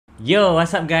Yo,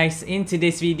 what's up guys? In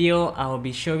today's video, I will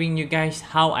be showing you guys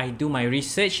how I do my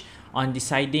research on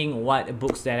deciding what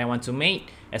books that I want to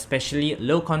make, especially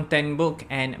low content book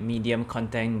and medium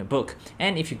content book.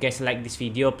 And if you guys like this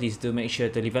video, please do make sure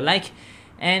to leave a like.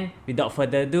 And without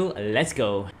further ado, let's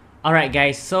go. Alright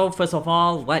guys, so first of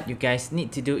all, what you guys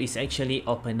need to do is actually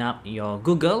open up your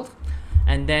Google,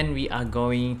 and then we are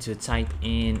going to type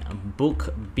in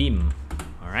BookBeam.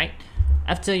 Alright.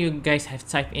 After you guys have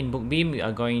typed in BookBeam, you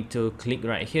are going to click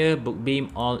right here, BookBeam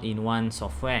all-in-one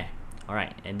software.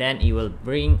 Alright, and then it will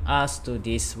bring us to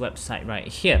this website right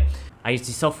here. I use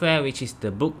the software, which is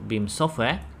the BookBeam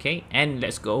software. Okay, and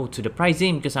let's go to the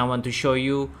pricing because I want to show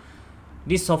you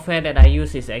this software that I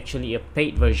use is actually a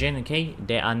paid version. Okay,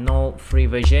 there are no free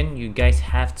version. You guys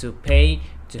have to pay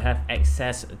to have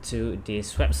access to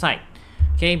this website.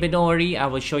 Okay, but don't worry, I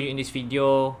will show you in this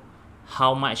video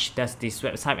how much does this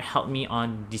website help me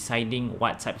on deciding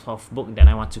what types of book that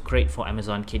I want to create for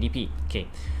Amazon KDP. Okay,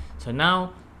 so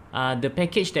now the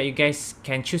package that you guys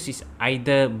can choose is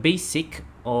either basic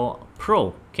or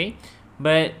pro. Okay,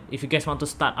 but if you guys want to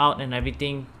start out and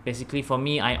everything, basically for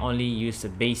me, I only use the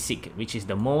basic, which is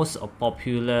the most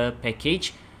popular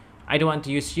package. I don't want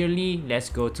to use yearly. Let's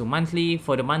go to monthly.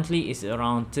 For the monthly is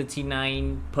around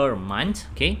 39 per month.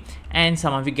 Okay, and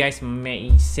some of you guys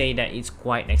may say that it's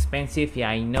quite expensive.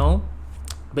 Yeah, I know,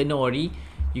 but don't worry,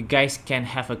 you guys can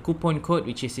have a coupon code,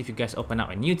 which is if you guys open up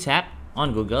a new tab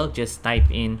on Google, just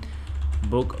type in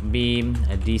BookBeam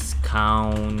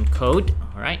discount code.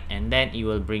 Alright, and then it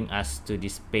will bring us to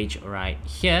this page right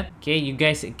here. Okay, you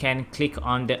guys can click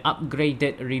on the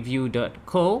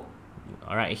upgradedreview.co.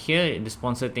 Alright, here the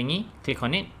sponsor thingy, click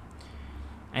on it,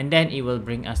 and then it will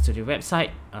bring us to the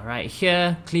website. Alright,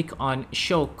 here click on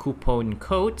show coupon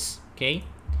codes. Okay,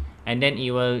 and then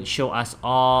it will show us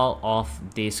all of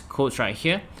these codes right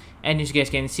here, and as you guys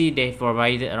can see, they've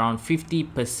provided around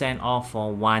 50% off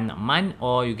for 1 month,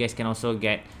 or you guys can also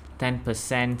get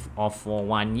 10% off for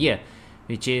 1 year,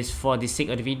 which is, for the sake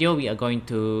of the video, we are going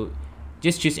to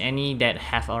just choose any that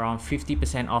have around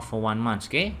 50% off for 1 month.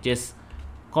 Okay, just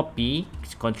copy,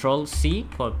 Control C,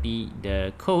 copy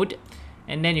the code,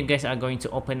 and then you guys are going to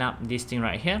open up this thing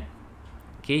right here.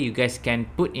 Okay, you guys can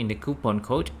put in the coupon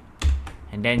code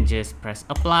and then just press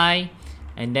apply,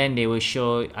 and then they will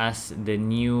show us the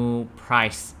new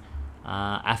price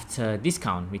after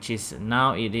discount, which is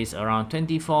now it is around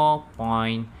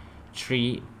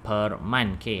 24.3 per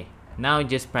month. Okay, now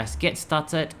just press get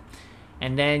started,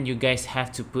 and then you guys have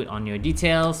to put on your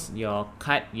details, your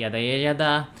card, yada yada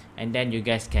yada, and then you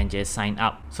guys can just sign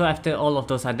up. So after all of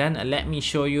those are done, let me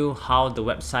show you how the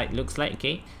website looks like.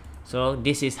 Okay, so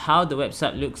this is how the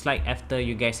website looks like after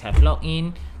you guys have logged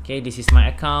in. Okay, this is my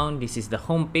account, this is the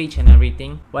home page and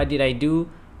everything. What did I do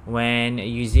when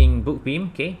using BookBeam?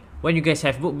 Okay, when you guys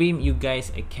have BookBeam, you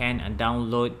guys can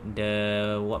download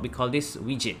the, what we call this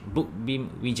widget, BookBeam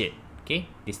Widget. Okay,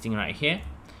 this thing right here,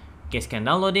 you guys can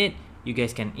download it. You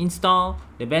guys can install.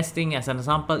 The best thing, as an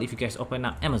example, if you guys open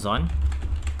up Amazon,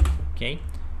 okay,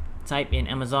 type in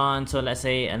Amazon. So let's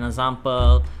say an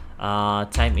example,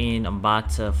 type in a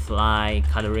butterfly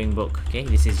coloring book. Okay,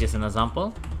 this is just an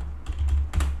example.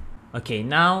 Okay,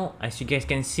 now as you guys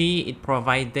can see, it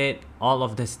provided all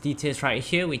of these details right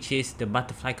here, which is the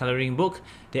butterfly coloring book.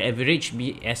 The average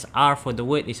BSR for the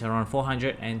word is around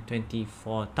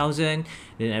 424,000.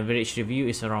 The average review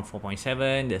is around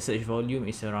 4.7. The search volume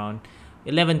is around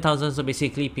 11,000. So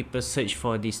basically, people search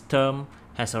for this term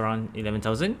has around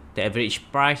 11,000. The average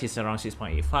price is around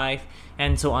 6.85,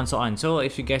 and so on, so on. So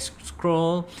if you guys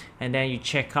scroll and then you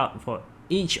check out for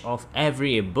each of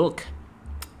every book,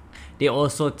 they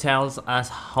also tells us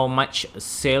how much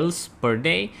sales per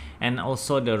day and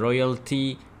also the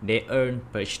royalty they earn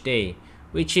per day,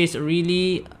 which is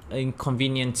really a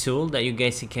convenient tool that you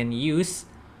guys can use.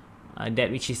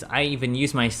 Which is I even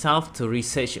use myself to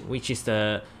research which is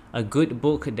a good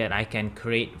book that I can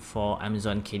create for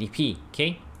Amazon KDP.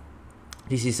 Okay,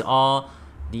 this is all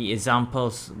the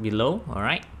examples below. All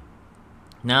right,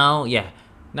 now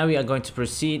now we are going to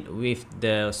proceed with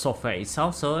the software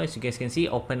itself. So as you guys can see,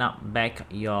 open up back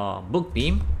your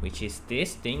BookBeam, which is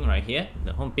this thing right here,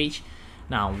 the home page.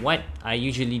 Now what I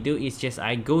usually do is just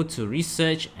I go to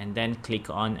research and then click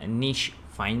on niche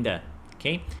finder.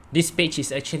 Okay, this page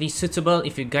is actually suitable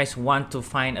if you guys want to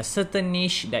find a certain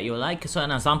niche that you like. So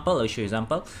an example, I'll show you an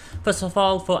example. First of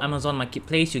all, for Amazon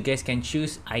Marketplace, you guys can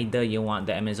choose either you want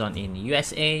the Amazon in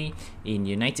USA, in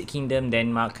United Kingdom,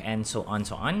 Denmark, and so on,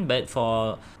 so on. But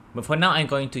for now, I'm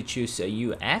going to choose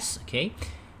US. Okay,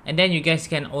 and then you guys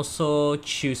can also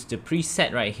choose the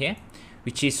preset right here,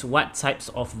 which is what types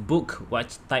of book,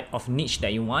 what type of niche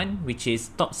that you want, which is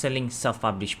top selling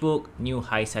self-published book, new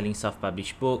high selling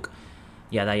self-published book,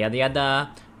 yada yada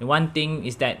yada. The one thing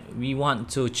is that we want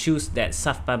to choose that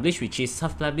self-published, which is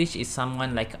self-published is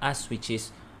someone like us, which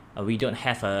is we don't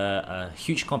have a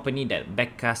huge company that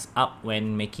back us up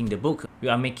when making the book. We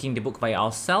are making the book by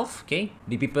ourselves, okay?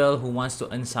 The people who wants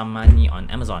to earn some money on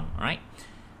Amazon, alright?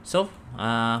 So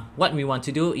what we want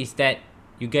to do is that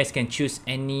you guys can choose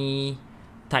any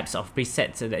types of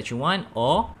presets that you want,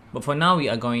 but for now we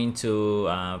are going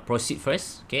to proceed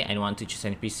first. Okay, I don't want to choose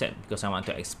any preset because I want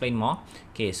to explain more.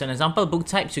 Okay, so an example book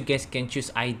types, you guys can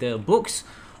choose either books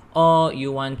or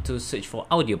you want to search for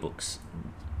audiobooks.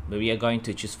 But we are going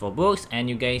to choose for books, and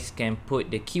you guys can put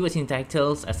the keywords in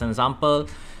titles. As an example,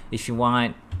 if you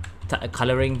want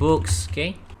coloring books,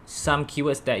 okay, some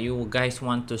keywords that you guys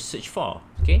want to search for.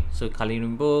 Okay, so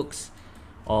coloring books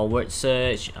or word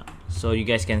search, so you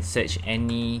guys can search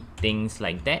any things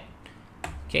like that.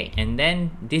 Okay, and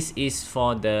then this is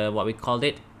for the what we called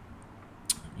it.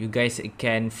 You guys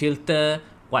can filter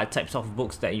what types of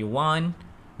books that you want,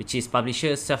 which is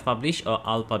publisher, self-published, or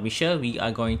all publisher. We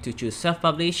are going to choose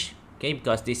self-published, okay,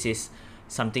 because this is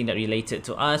something that related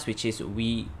to us, which is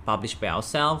we publish by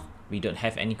ourselves. We don't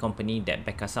have any company that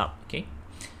back us up. Okay,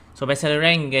 so bestseller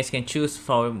rank, you guys can choose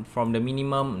from the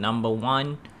minimum number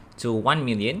 1 to 1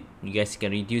 million. You guys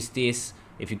can reduce this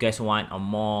if you guys want a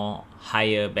more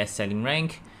higher best-selling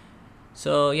rank.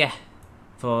 So yeah,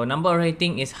 for number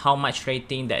rating is how much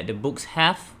rating that the books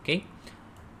have. Okay,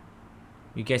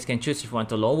 you guys can choose if you want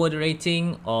to lower the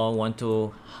rating or want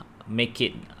to make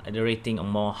it the rating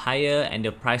more higher, and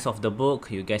the price of the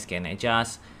book you guys can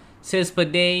adjust. Sales per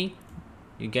day,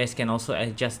 you guys can also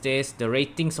adjust this. The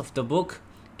ratings of the book,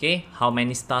 okay, how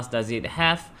many stars does it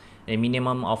have, a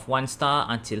minimum of 1 star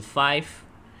until 5,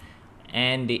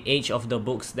 and the age of the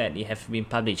books that it have been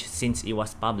published since it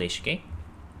was published. Okay,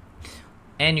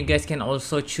 and you guys can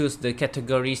also choose the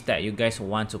categories that you guys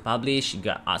want to publish. You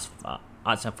got arts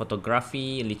and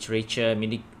photography, literature,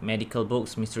 medical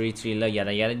books, mystery, thriller,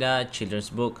 yada yada, children's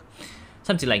book,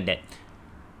 something like that.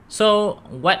 So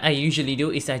what I usually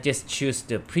do is I just choose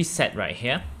the preset right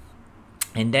here,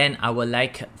 and then I will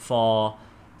like for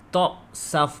top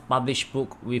self-published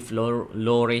book with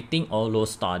low rating or low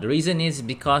star. The reason is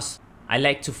because I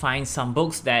like to find some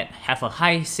books that have a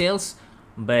high sales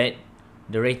but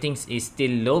the ratings is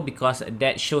still low, because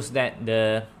that shows that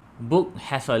the book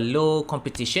has a low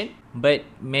competition but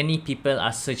many people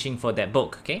are searching for that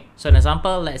book. Okay, so an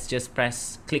example, let's just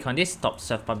click on this top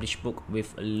self-published book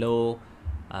with low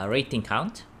rating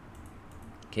count.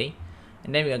 Okay,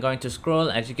 and then we are going to scroll.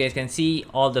 As you guys can see,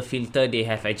 all the filter they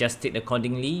have adjusted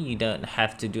accordingly. You don't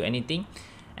have to do anything,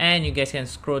 and you guys can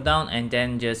scroll down and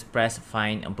then just press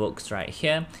find books right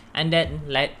here, and then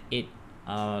let it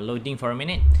loading for a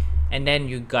minute, and then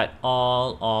you got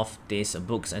all of these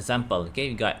books example. Okay,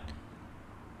 you got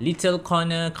Little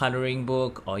Corner coloring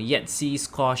book, or Yahtzee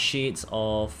score sheets,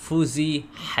 or Fuzzy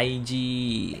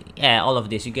Haiji. Yeah, all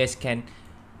of this you guys can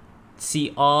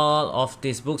see all of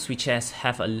these books which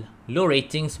have a low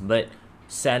ratings but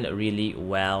sell really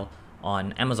well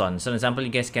on Amazon. So for example, you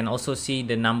guys can also see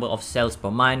the number of sales per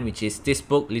month, which is this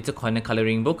book, Little Corner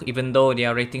coloring book. Even though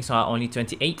their ratings are only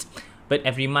 28, but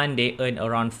every month they earn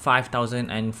around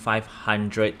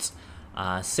 5,500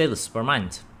 sales per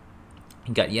month.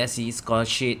 You got Yahtzee score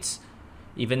sheets,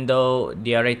 even though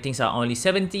their ratings are only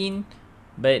 17,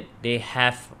 but they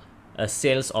have a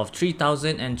sales of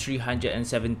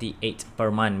 3,378 per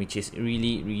month, which is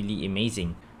really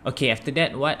amazing. Okay, after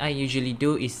that, what I usually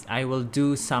do is I will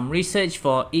do some research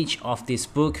for each of this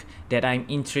book that I'm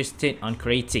interested on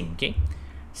creating. Okay,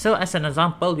 so as an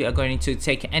example, we are going to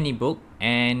take any book,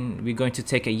 and we're going to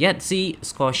take a Yahtzee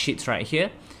score sheets right here,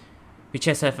 which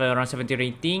has around 70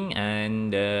 rating,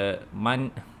 and the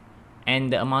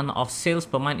amount of sales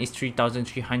per month is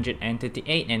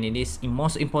 3,338, and it is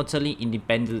most importantly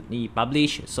independently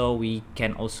published, so we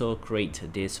can also create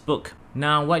this book.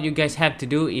 Now what you guys have to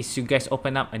do is you guys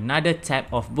open up another tab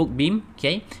of BookBeam,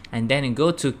 okay, and then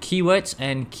go to keywords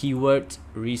and keyword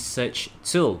research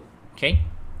tool. Okay,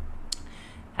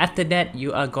 after that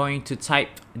you are going to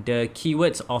type the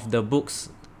keywords of the books.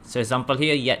 So example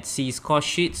here, Yahtzee score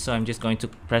sheet, so I'm just going to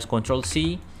press Ctrl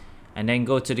C and then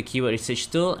go to the keyword research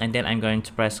tool, and then I'm going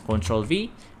to press Ctrl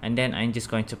V, and then I'm just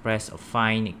going to press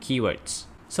find keywords.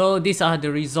 So these are the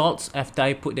results after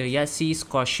I put the Yahtzee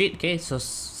score sheet. Okay, so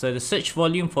the search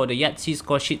volume for the Yahtzee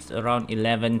score sheet is around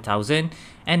 11,000,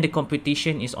 and the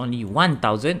competition is only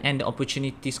 1,000, and the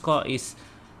opportunity score is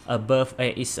above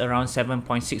is around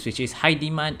 7.6, which is high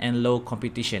demand and low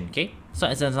competition. Okay, so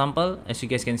as an example, as you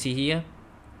guys can see here,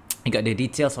 You got the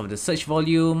details of the search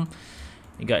volume.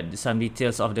 You got some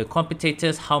details of the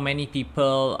competitors, how many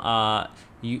people are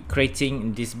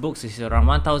creating these books is around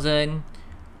 1,000,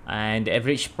 and the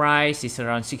average price is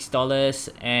around $6,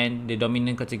 and the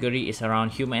dominant category is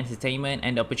around human entertainment,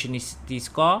 and the opportunity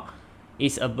score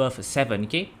is above 7.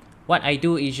 Okay, what I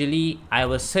do usually, I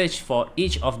will search for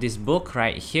each of this book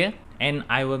right here, and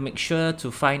I will make sure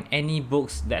to find any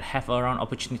books that have around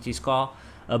opportunity score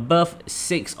above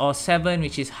 6 or 7,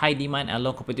 which is high demand and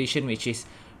low competition, which is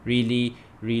really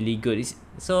good.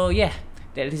 So yeah,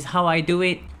 that is how I do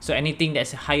it. So anything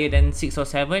that's higher than 6 or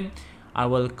 7, I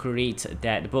will create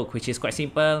that book, which is quite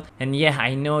simple. And yeah,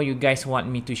 I know you guys want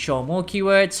me to show more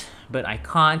keywords, but I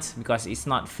can't because it's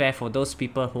not fair for those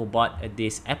people who bought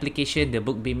this application, the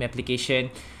BookBeam application.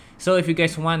 So if you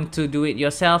guys want to do it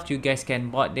yourself, you guys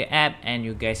can bought the app and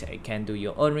you guys can do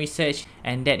your own research.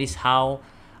 And that is how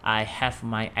I have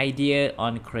my idea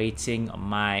on creating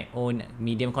my own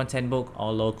medium content book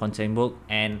or low content book,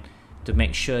 and to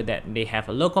make sure that they have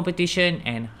a low competition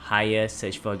and higher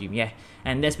search volume. Yeah,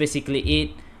 and that's basically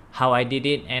it, how I did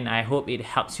it, and I hope it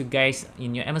helps you guys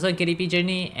in your Amazon KDP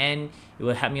journey, and it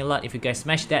will help me a lot if you guys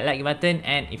smash that like button.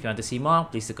 And if you want to see more,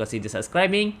 please consider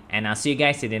subscribing, and I'll see you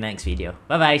guys in the next video.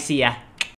 Bye bye, see ya.